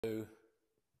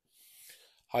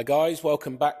Hi guys,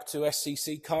 welcome back to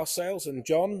SCC Car Sales, and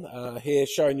John here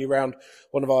showing you around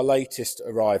one of our latest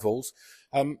arrivals.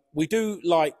 We do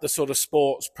like the sort of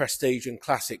sports, prestige and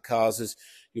classic cars, as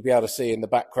you'll be able to see in the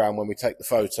background when we take the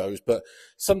photos, but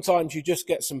sometimes you just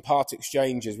get some part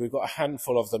exchanges. We've got a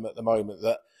handful of them at the moment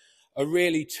that are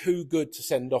really too good to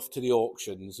send off to the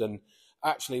auctions, and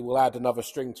actually we'll add another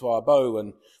string to our bow,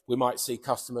 and we might see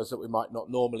customers that we might not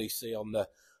normally see on the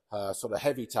sort of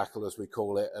heavy tackle, as we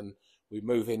call it, and we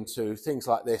move into things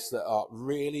like this that are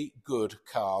really good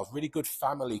cars, really good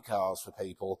family cars for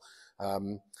people,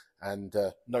 and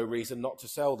no reason not to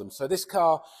sell them. So this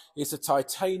car is a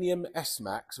titanium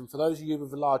S-Max, and for those of you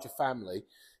with a larger family,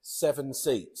 7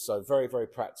 seats, so very, very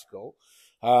practical.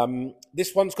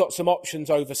 This one's got some options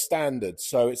over standard,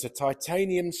 so it's a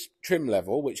titanium trim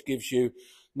level, which gives you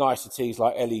niceties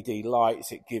like LED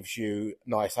lights. It gives you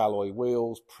nice alloy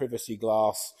wheels, privacy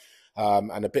glass,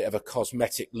 and a bit of a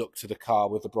cosmetic look to the car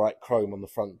with the bright chrome on the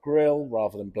front grille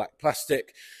rather than black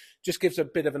plastic. Just gives a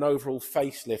bit of an overall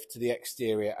facelift to the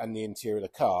exterior and the interior of the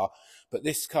car. But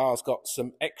this car's got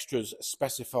some extras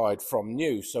specified from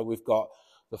new. So we've got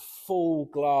the full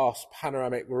glass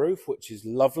panoramic roof, which is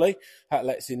lovely. That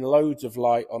lets in loads of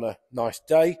light on a nice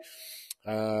day.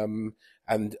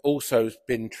 And also has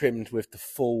been trimmed with the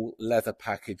full leather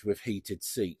package with heated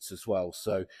seats as well.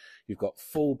 So you've got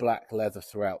full black leather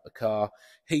throughout the car,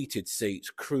 heated seats,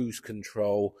 cruise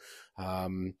control,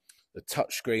 the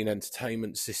touchscreen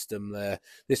entertainment system there.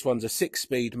 This one's a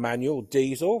 6-speed manual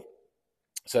diesel.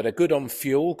 So they're good on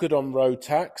fuel, good on road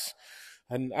tax.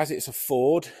 And as it's a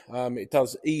Ford, it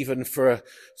does, even for a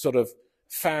sort of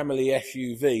family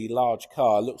SUV, large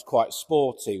car, looks quite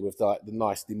sporty with like the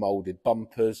nicely molded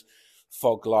bumpers,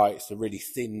 fog lights, the really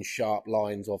thin, sharp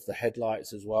lines of the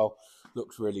headlights as well.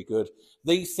 Looks really good.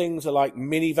 These things are like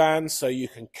minivans, so you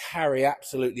can carry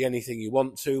absolutely anything you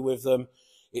want to with them.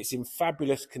 It's in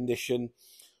fabulous condition.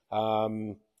 I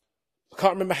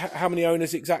can't remember how many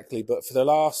owners exactly, but for the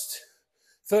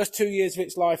first 2 years of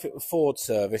its life, it was Ford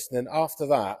serviced. And then after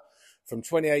that, from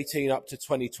 2018 up to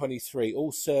 2023,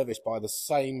 all serviced by the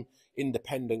same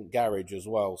independent garage as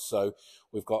well. So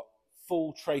we've got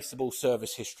full traceable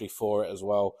service history for it as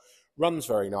well. Runs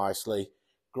very nicely.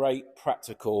 Great,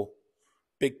 practical,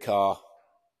 big car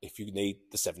if you need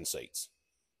the 7 seats.